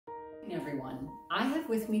morning, everyone. I have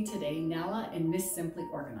with me today Nella and Miss Simply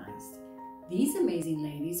Organized. These amazing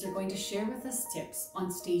ladies are going to share with us tips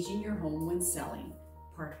on staging your home when selling,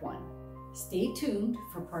 part 1. Stay tuned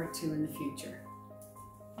for part 2 in the future.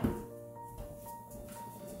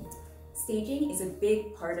 Staging is a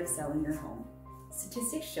big part of selling your home.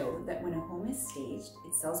 Statistics show that when a home is staged,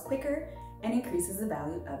 it sells quicker and increases the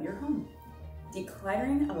value of your home.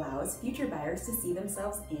 Decluttering allows future buyers to see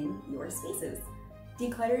themselves in your spaces.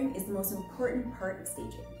 Decluttering is the most important part of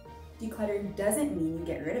staging. Decluttering doesn't mean you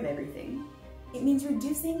get rid of everything. It means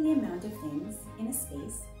reducing the amount of things in a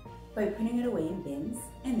space by putting it away in bins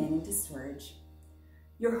and then into storage.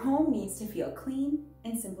 Your home needs to feel clean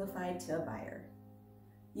and simplified to a buyer.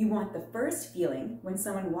 You want the first feeling when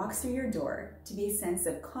someone walks through your door to be a sense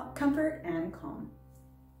of comfort and calm.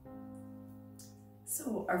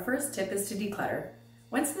 So our first tip is to declutter.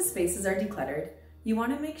 Once the spaces are decluttered, you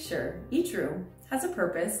want to make sure each room has a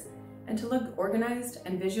purpose and to look organized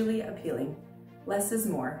and visually appealing. Less is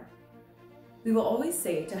more. We will always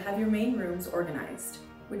say to have your main rooms organized,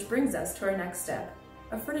 which brings us to our next step,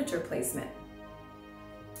 a furniture placement.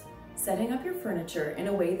 Setting up your furniture in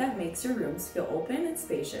a way that makes your rooms feel open and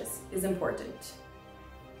spacious is important.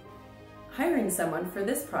 Hiring someone for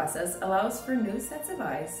this process allows for new sets of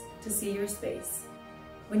eyes to see your space.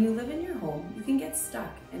 When you live in your home, you can get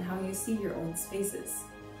stuck in how you see your own spaces.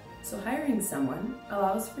 So hiring someone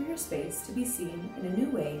allows for your space to be seen in a new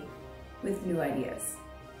way with new ideas.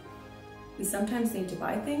 We sometimes need to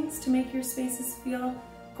buy things to make your spaces feel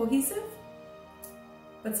cohesive,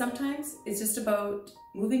 but sometimes it's just about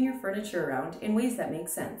moving your furniture around in ways that make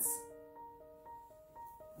sense.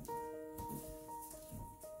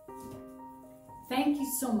 Thank you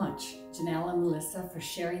so much, Janelle and Melissa, for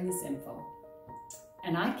sharing this info.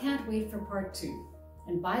 And I can't wait for part 2.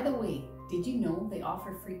 And by the way, did you know they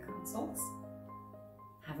offer free consults?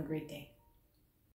 Have a great day.